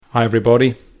Hi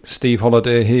everybody, Steve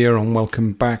Holliday here and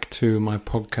welcome back to my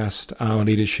podcast, Our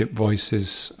Leadership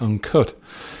Voices Uncut.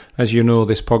 As you know,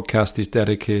 this podcast is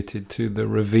dedicated to the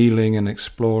revealing and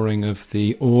exploring of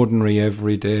the ordinary,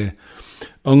 everyday,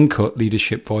 uncut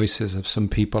leadership voices of some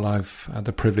people I've had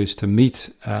the privilege to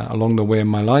meet along the way in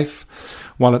my life,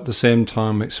 while at the same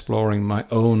time exploring my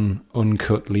own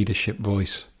uncut leadership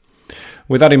voice.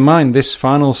 With that in mind, this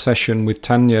final session with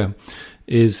Tanya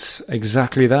is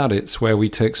exactly that. It's where we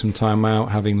take some time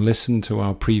out, having listened to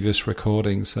our previous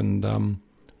recordings, and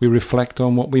we reflect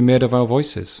on what we made of our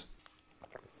voices.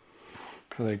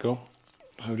 So there you go.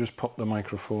 So just pop the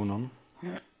microphone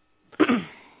on.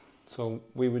 So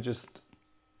we were just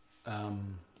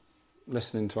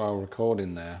listening to our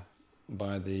recording there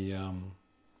by the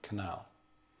canal.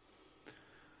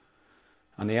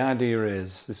 And the idea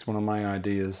is, this is one of my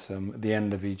ideas, at the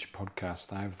end of each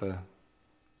podcast, I have the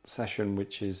session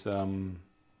which is how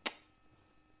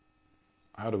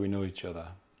do we know each other,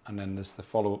 and then there's the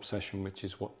follow-up session which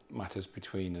is what matters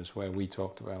between us, where we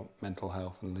talked about mental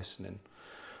health and listening.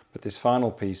 But this final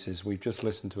piece is we've just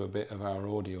listened to a bit of our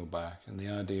audio back, and the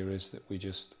idea is that we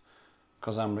just,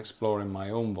 because I'm exploring my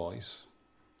own voice,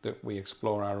 that we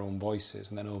explore our own voices,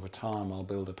 and then over time I'll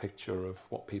build a picture of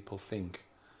what people think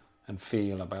and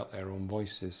feel about their own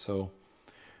voices. So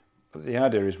the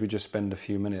idea is we just spend a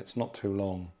few minutes, not too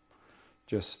long,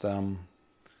 just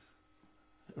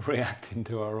reacting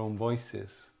to our own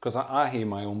voices. Because I hear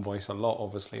my own voice a lot,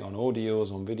 obviously, on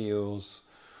audios, on videos.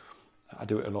 I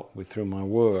do it a lot through my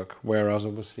work, whereas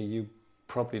obviously you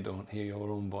probably don't hear your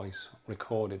own voice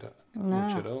recorded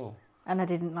much at all. And I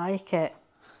didn't like it.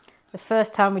 The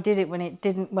first time we did it, when it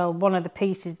didn't, one of the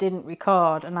pieces didn't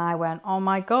record, and I went, oh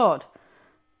my God,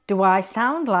 do I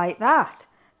sound like that?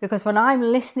 Because when I'm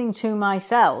listening to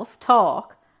myself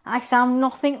talk, I sound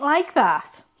nothing like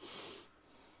that.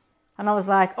 And I was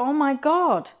like, oh my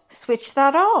God, switch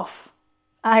that off.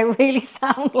 I really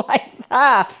sound like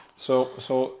that.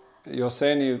 So you're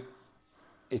saying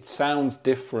it sounds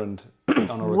different on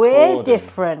a recording? Way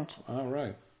different. Oh,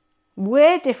 right.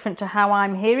 Way different to how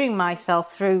I'm hearing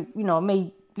myself through,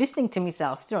 me listening to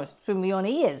myself, through my own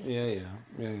ears. Yeah.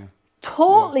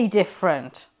 Totally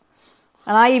different.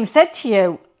 And I even said to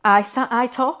you, I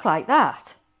talk like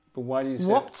that. But why do you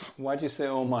say what? Why do you say,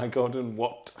 oh my God, and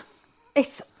what?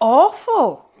 It's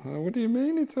awful. What do you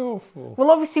mean it's awful?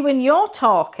 Well, obviously when you're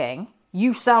talking,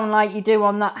 you sound like you do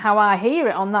on that, how I hear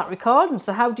it on that recording.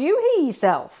 So how do you hear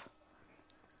yourself?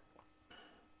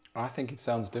 I think it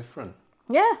sounds different.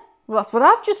 Yeah, well, that's what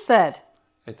I've just said.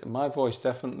 My voice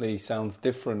definitely sounds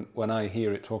different when I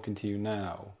hear it talking to you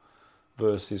now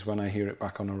versus when I hear it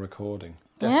back on a recording.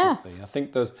 Definitely. Yeah. I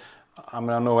think I'm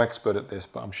no expert at this,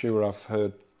 but I'm sure I've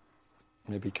heard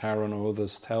maybe Karen or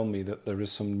others tell me that there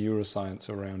is some neuroscience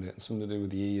around it, and something to do with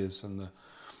the ears, and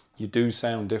you do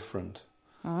sound different.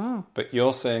 Mm. But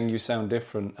you're saying you sound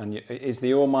different, and is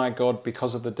the oh my God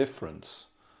because of the difference?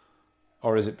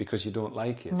 Or is it because you don't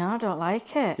like it? No, I don't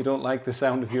like it. You don't like the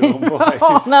sound of your own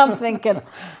voice? No, I'm thinking.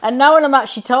 And now when I'm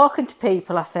actually talking to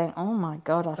people, I think, oh my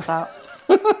God,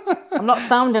 I'm not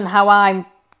sounding how I'm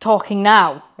talking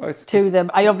now to them.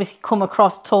 I obviously come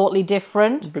across totally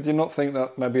different. But do you not think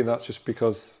that maybe that's just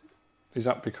because, is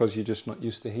that because you're just not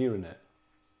used to hearing it?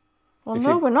 Well,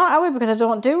 no, we're not, are we? Because I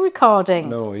don't do recordings.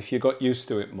 No, if you got used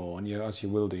to it more, and as you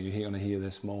will do, you're going to hear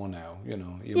this more now,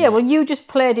 well, you just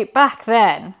played it back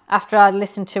then, after I'd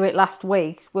listened to it last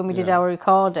week, when we did our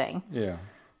recording. Yeah.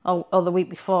 Or the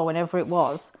week before, whenever it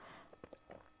was.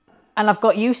 And I've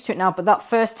got used to it now, but that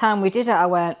first time we did it,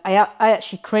 I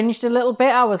actually cringed a little bit.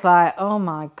 I was like, oh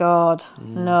my God,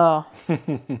 no.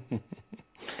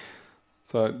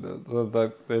 So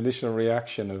the initial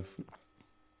reaction of,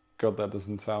 God, that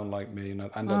doesn't sound like me, and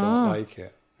I don't like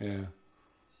it. Yeah.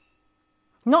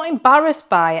 Not embarrassed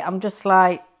by it. I'm just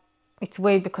like, it's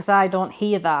weird because I don't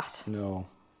hear that. No.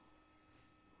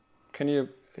 Have you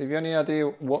any idea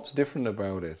what's different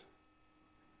about it?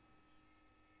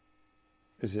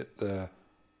 Is it the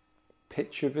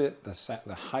pitch of it,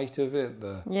 the height of it,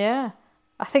 Yeah,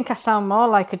 I think I sound more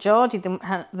like a Geordie than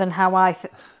how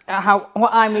what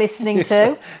I'm listening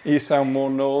to. You sound more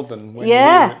northern when you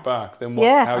hear it back than what.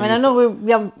 Yeah, I know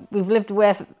we've lived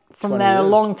away from there a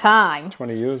long time.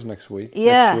 20 years next week.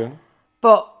 Yeah, next year.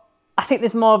 But I think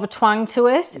there's more of a twang to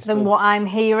it than what I'm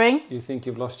hearing. You think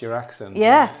you've lost your accent?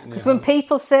 Yeah, because when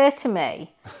people say to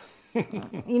me,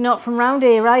 you're not from round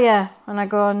here, are you? And I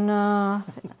go, no.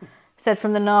 Said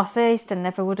from the northeast, and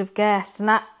never would have guessed.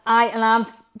 And I'm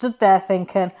stood there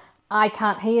thinking, I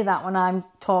can't hear that when I'm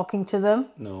talking to them.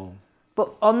 No.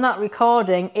 But on that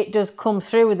recording, it does come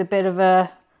through with a bit of a,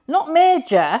 not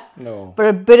major, no, but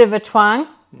a bit of a twang.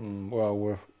 Well,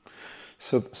 we're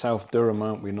South Durham,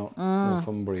 aren't we? Not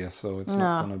Northumbria, so it's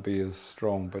not going to be as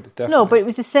strong. But it definitely. No, but it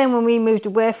was the same when we moved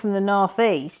away from the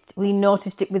northeast. We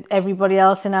noticed it with everybody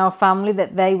else in our family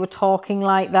that they were talking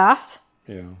like that.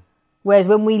 Yeah. Whereas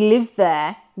when we lived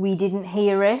there, we didn't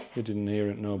hear it. You didn't hear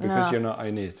it, no, because you're not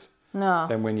in it. No.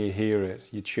 Then when you hear it,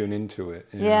 you tune into it.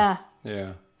 Yeah.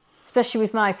 Yeah. Especially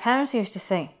with my parents, I used to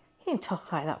think, you didn't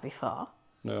talk like that before.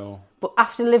 No. But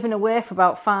after living away for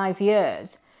about 5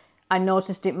 years, I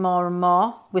noticed it more and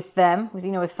more with them,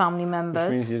 with family members.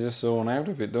 Which means you just zone out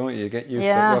of it, don't you? You get used to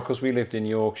it. Well, because we lived in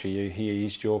Yorkshire, you hear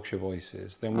East Yorkshire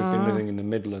voices. Then we've been living in the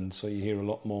Midlands, so you hear a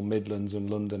lot more Midlands and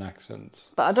London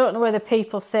accents. But I don't know whether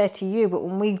people say to you, but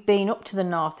when we've been up to the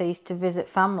northeast to visit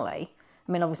family,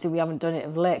 I mean, obviously we haven't done it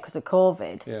of late because of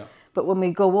COVID. Yeah. But when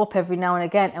we go up every now and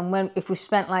again, and if we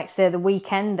spent, like, say, the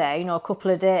weekend there, a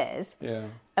couple of days,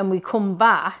 and we come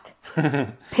back,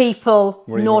 people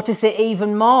notice it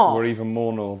even more. We're even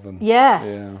more northern.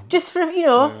 Yeah. Just for,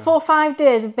 4 or 5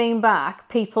 days of being back,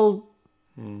 people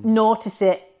notice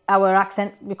it. Our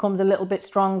accent becomes a little bit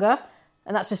stronger,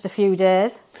 and that's just a few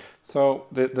days. So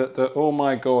the oh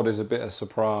my God is a bit of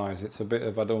surprise. It's a bit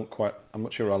of I'm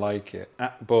not sure I like it.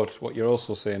 But what you're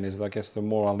also saying is, I guess the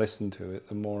more I listen to it,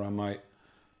 the more I might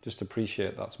just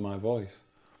appreciate that's my voice.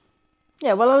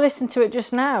 Yeah, well, I listened to it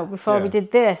just now before we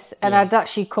did this, and I'd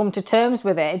actually come to terms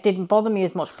with it. It didn't bother me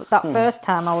as much, but that first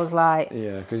time I was like...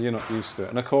 Yeah, because you're not used to it.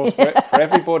 And of course, for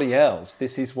everybody else,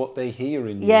 this is what they hear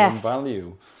in you and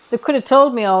value. They could have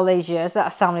told me all these years that I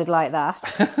sounded like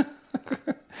that.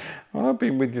 Well, I've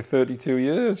been with you 32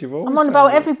 years. You've always I'm on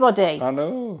about everybody. I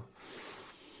know.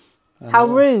 How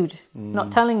rude,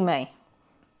 not telling me.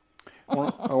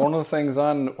 One of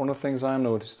the things I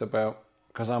noticed about,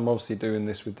 because I'm obviously doing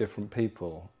this with different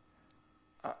people,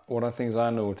 one of the things I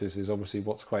noticed is obviously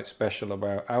what's quite special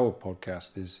about our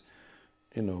podcast is,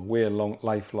 we're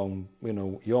lifelong.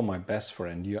 You're my best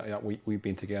friend. We've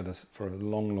been together for a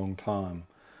long, long time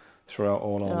throughout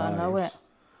all our lives. I know it.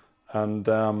 And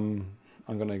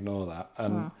I'm going to ignore that.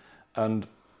 And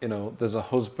there's a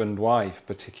husband-wife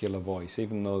particular voice,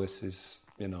 even though this is,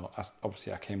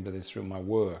 obviously I came to this through my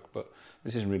work, but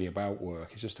this isn't really about work.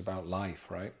 It's just about life,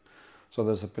 right? So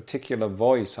there's a particular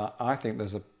voice. I think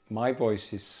my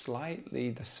voice is slightly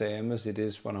the same as it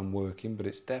is when I'm working, but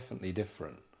it's definitely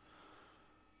different.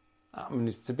 I mean,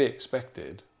 it's to be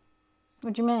expected.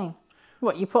 What do you mean?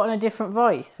 What, you put on a different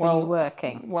voice when you're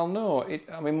working? Well, no.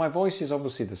 My voice is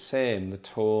obviously the same, the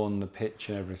tone, the pitch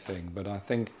and everything. But I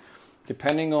think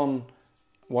depending on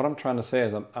what I'm trying to say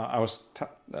is, I was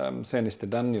saying this to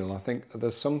Daniel, I think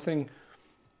there's something,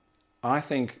 I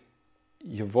think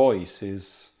your voice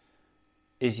is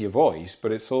your voice,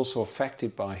 but it's also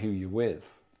affected by who you're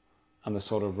with and the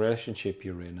sort of relationship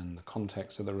you're in and the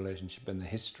context of the relationship and the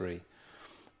history.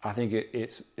 I think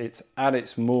it's at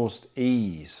its most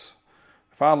ease.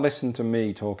 If I listened to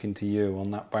me talking to you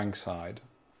on that Bankside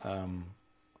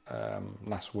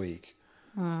last week,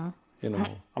 I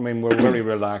mean, we're very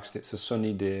relaxed. It's a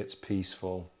sunny day. It's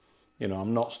peaceful.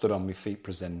 I'm not stood on my feet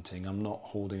presenting. I'm not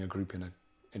holding a group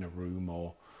in a room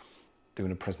or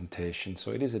doing a presentation.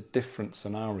 So it is a different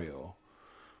scenario.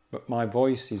 But my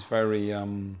voice is very,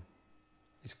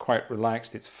 it's quite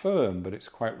relaxed. It's firm, but it's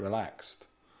quite relaxed.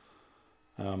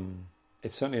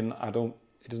 It's certainly,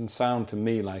 it doesn't sound to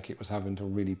me like it was having to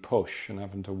really push and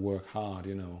having to work hard,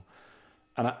 And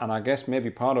I guess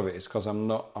maybe part of it is because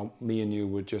me and you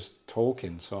were just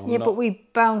talking. So but we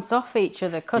bounce off each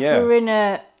other because we're in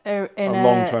a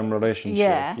long-term relationship.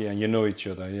 Yeah, you know each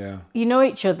other, You know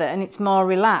each other and it's more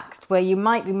relaxed, where you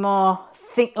might be more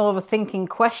overthinking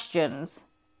questions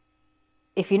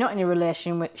if you're not in a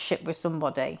relationship with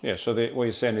somebody. Yeah, so what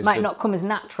you're saying is... Might not come as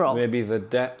natural. Maybe the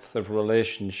depth of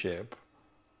relationship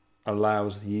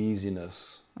allows the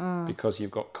easiness because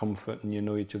you've got comfort and you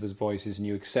know each other's voices and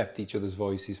you accept each other's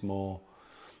voices more.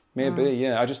 Maybe,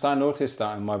 I noticed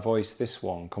that in my voice, this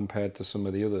one, compared to some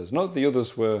of the others. Not that the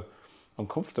others were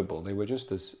uncomfortable, they were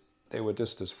just as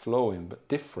flowing, but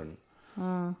different.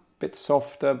 Bit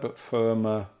softer, but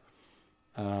firmer.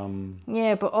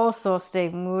 But also,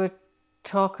 Stephen, we were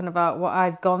talking about what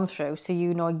I'd gone through, so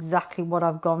you know exactly what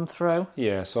I've gone through.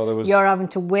 Yeah, so there was... You're having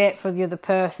to wait for the other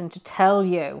person to tell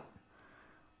you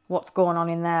what's going on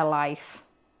in their life.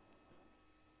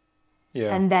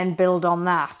 Yeah. And then build on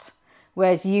that.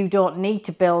 Whereas you don't need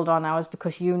to build on ours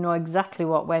because you know exactly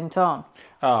what went on.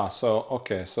 So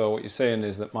what you're saying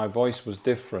is that my voice was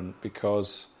different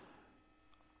because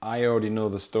I already know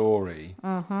the story.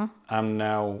 And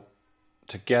now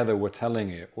together we're telling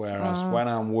it. Whereas when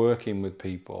I'm working with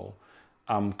people,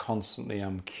 I'm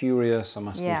curious, I'm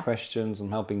asking questions,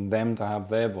 I'm helping them to have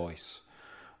their voice.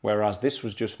 Whereas this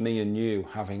was just me and you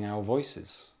having our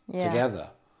voices together.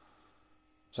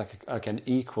 It's like an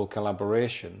equal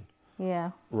collaboration.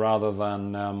 Yeah. Rather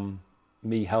than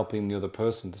me helping the other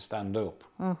person to stand up.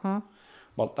 Mm-hmm.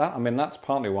 Well, that's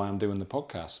partly why I'm doing the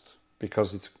podcast,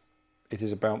 because it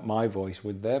is about my voice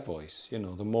with their voice. You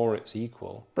know, the more it's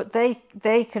equal. But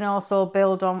they can also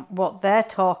build on what they're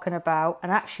talking about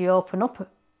and actually open up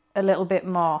a little bit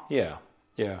more. Yeah,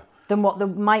 yeah. Than what they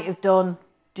might have done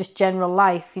just general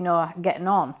life, you know, getting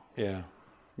on. Yeah,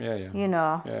 yeah, yeah. You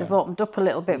know, they've opened up a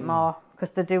little bit more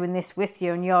because they're doing this with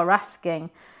you and you're asking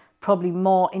probably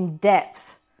more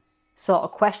in-depth sort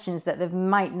of questions that they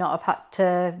might not have had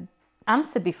to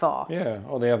answer before. Yeah,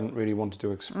 or they haven't really wanted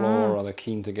to explore, or they're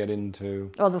keen to get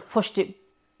into. Or they've pushed it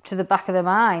to the back of their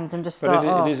minds and just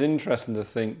thought, it is interesting to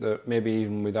think that maybe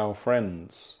even with our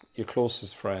friends, your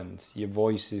closest friends, your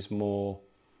voice is more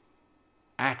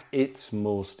at its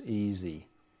most easy,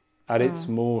 at its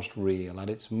most real, at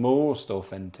its most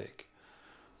authentic.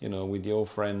 You know, with your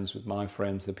friends, with my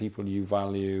friends, the people you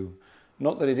value.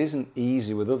 Not that it isn't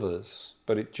easy with others,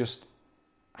 but it just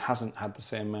hasn't had the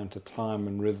same amount of time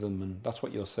and rhythm, and that's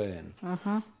what you're saying.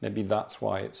 Mm-hmm. Maybe that's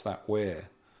why it's that way.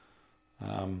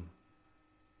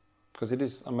 Because it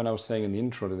is, I was saying in the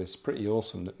intro to this, pretty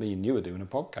awesome that me and you are doing a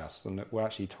podcast and that we're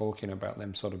actually talking about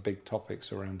them sort of big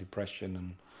topics around depression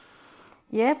and...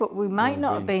 Yeah, but we might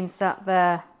not have been sat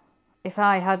there if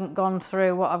I hadn't gone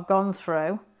through what I've gone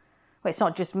through. Well, it's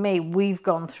not just me, we've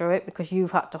gone through it because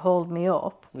you've had to hold me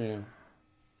up. Yeah.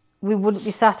 We wouldn't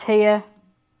be sat here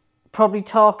probably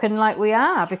talking like we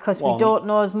are because we don't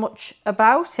know as much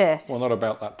about it. Well, not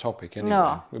about that topic anyway.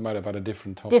 No. We might have had a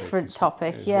different topic. Different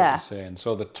topic, yeah. What you're saying.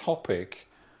 So the topic,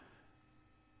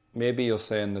 maybe you're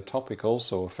saying the topic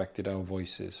also affected our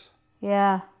voices.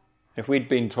 Yeah. If we'd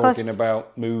been talking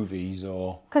about movies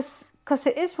or... Because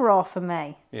it is raw for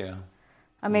me. Yeah.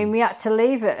 I mean, we had to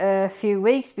leave it a few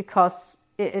weeks because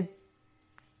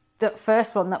the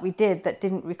first one that we did that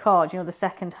didn't record, you know, the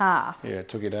second half. Yeah, it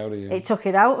took it out of you. It took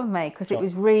it out of me because it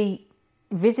was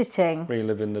revisiting.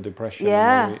 Reliving the depression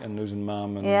and losing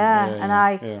mum. And,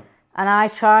 and I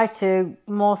try to,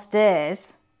 most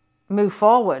days, move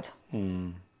forward.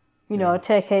 You know,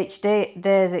 take each day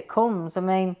as it comes. I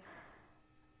mean,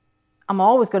 I'm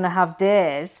always going to have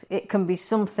days. It can be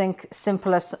something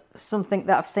simple as something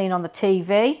that I've seen on the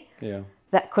TV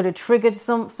that could have triggered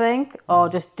something, or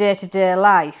just day-to-day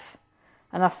life.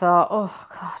 And I thought, oh,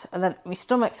 God. And then my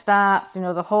stomach starts, you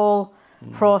know, the whole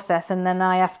process, and then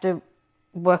I have to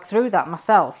work through that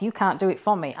myself. You can't do it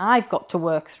for me. I've got to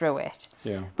work through it.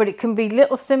 Yeah. But it can be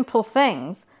little simple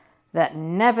things that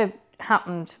never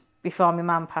happened before my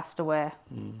mum passed away.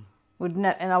 And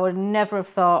I would never have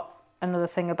thought another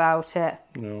thing about it.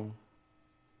 No.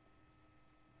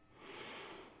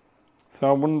 So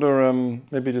I wonder,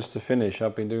 maybe just to finish,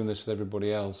 I've been doing this with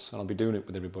everybody else, and I'll be doing it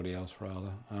with everybody else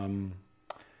rather.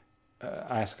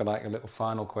 I ask like a little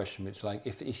final question. It's like,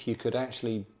 if you could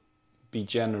actually be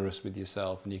generous with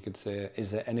yourself and you could say,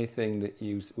 is there anything that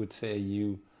you would say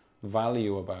you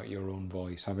value about your own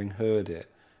voice, having heard it?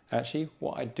 Actually,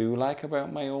 what I do like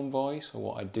about my own voice, or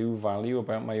what I do value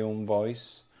about my own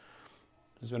voice,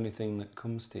 is there anything that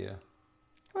comes to you?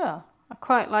 Well, I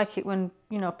quite like it when,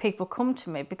 you know, people come to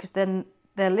me because then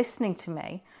they're listening to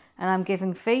me and I'm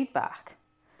giving feedback.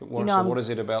 But what is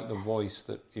it about the voice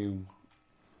that you,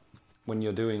 when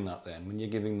you're doing that then, when you're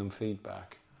giving them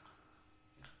feedback?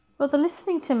 Well, they're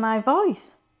listening to my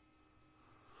voice.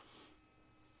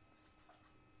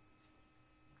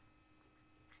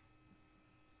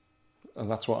 And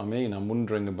that's what I mean. I'm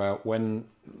wondering about when,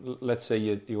 let's say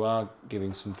you are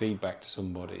giving some feedback to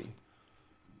somebody,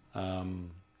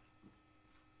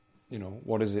 you know,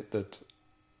 what is it that...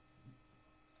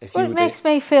 It makes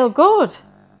me feel good.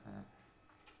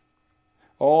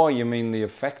 Oh, you mean the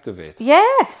effect of it?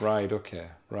 Yes. Right, okay.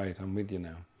 Right, I'm with you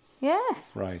now.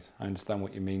 Yes. Right, I understand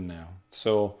what you mean now.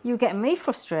 So... You were getting me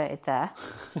frustrated there.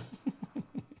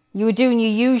 You were doing your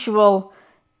usual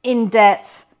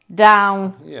in-depth,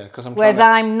 down. Yeah, because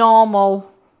I'm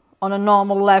normal, on a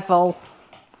normal level.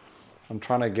 I'm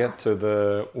trying to get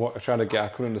to I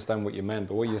couldn't understand what you meant,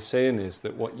 but what you're saying is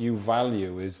that what you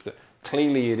value is that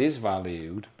clearly it is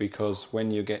valued, because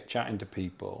when you get chatting to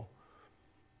people...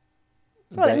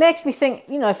 Well, it makes me think,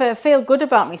 you know, if I feel good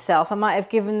about myself, I might have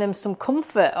given them some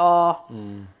comfort or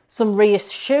some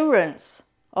reassurance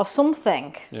or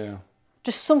something. Yeah.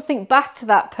 Just something back to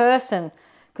that person,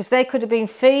 because they could have been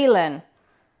feeling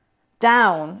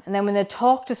down, and then when they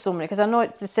talk to somebody, because I know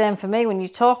it's the same for me, when you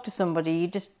talk to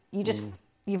somebody,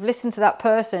 you've listened to that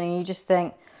person and you just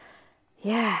think,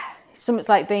 yeah, something's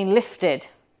like being lifted.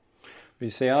 You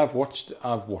see, I've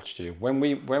watched you. When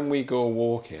we go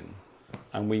walking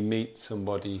and we meet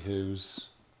somebody who's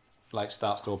like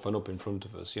starts to open up in front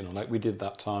of us, you know, like we did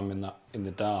that time in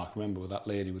the dark, remember, with that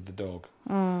lady with the dog.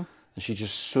 And she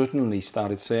just suddenly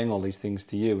started saying all these things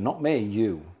to you. Not me,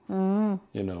 you. You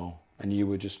know, and you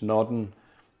were just nodding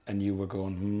and you were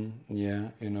going, yeah,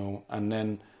 you know, and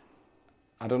then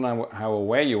I don't know how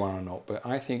aware you are or not, but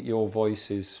I think your voice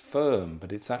is firm,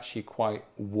 but it's actually quite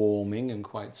warming and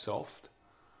quite soft.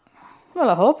 Well,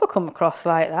 I hope I come across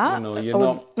like that. You know,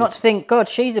 you're not to think, God,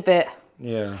 she's a bit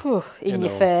in your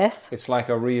face. It's like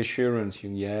a reassurance.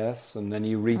 Yes, and then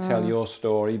you retell your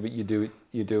story, but you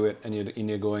do it, and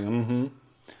you're going,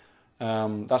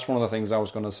 That's one of the things I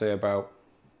was going to say about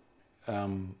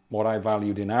what I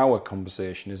valued in our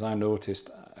conversation. Is I noticed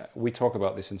we talk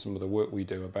about this in some of the work we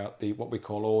do about what we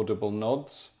call audible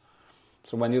nods.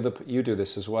 So when you do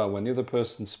this as well, when the other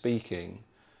person's speaking,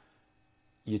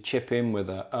 you chip in with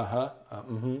a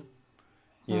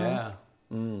yeah.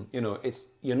 You know,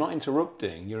 you're not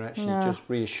interrupting. You're actually just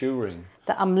reassuring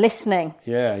that I'm listening.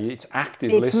 Yeah, it's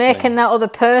active listening. It's making that other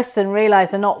person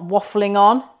realise they're not waffling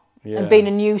on and being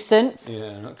a nuisance.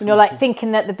 Yeah, you know, like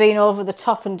thinking that they're being over the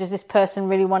top. And does this person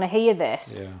really want to hear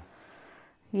this? Yeah.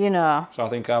 You know. So I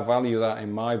think I value that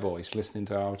in my voice, listening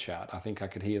to our chat. I think I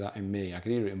could hear that in me. I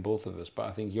could hear it in both of us. But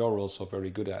I think you're also very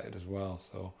good at it as well.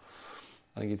 So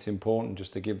I think it's important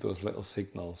just to give those little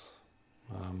signals.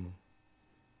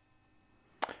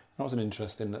 That was an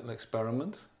interesting little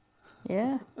experiment.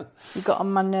 Yeah. You got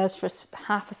on my nerves for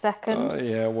half a second.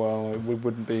 Yeah, well, we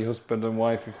wouldn't be husband and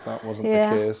wife if that wasn't the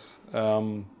case.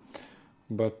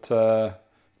 But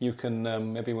you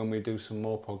can, maybe when we do some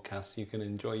more podcasts, you can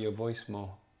enjoy your voice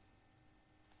more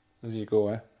as you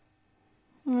go,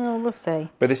 Well, we'll see.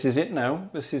 But this is it now.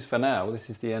 This is for now. This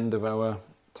is the end of our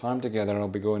time together. I'll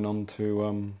be going on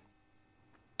to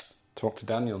talk to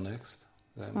Daniel next,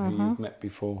 who you've met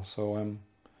before. So,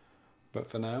 but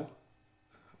for now,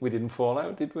 we didn't fall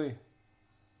out, did we?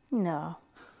 No,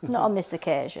 not on this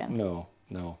occasion. No.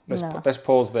 Let's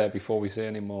pause there before we say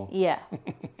any more. Yeah.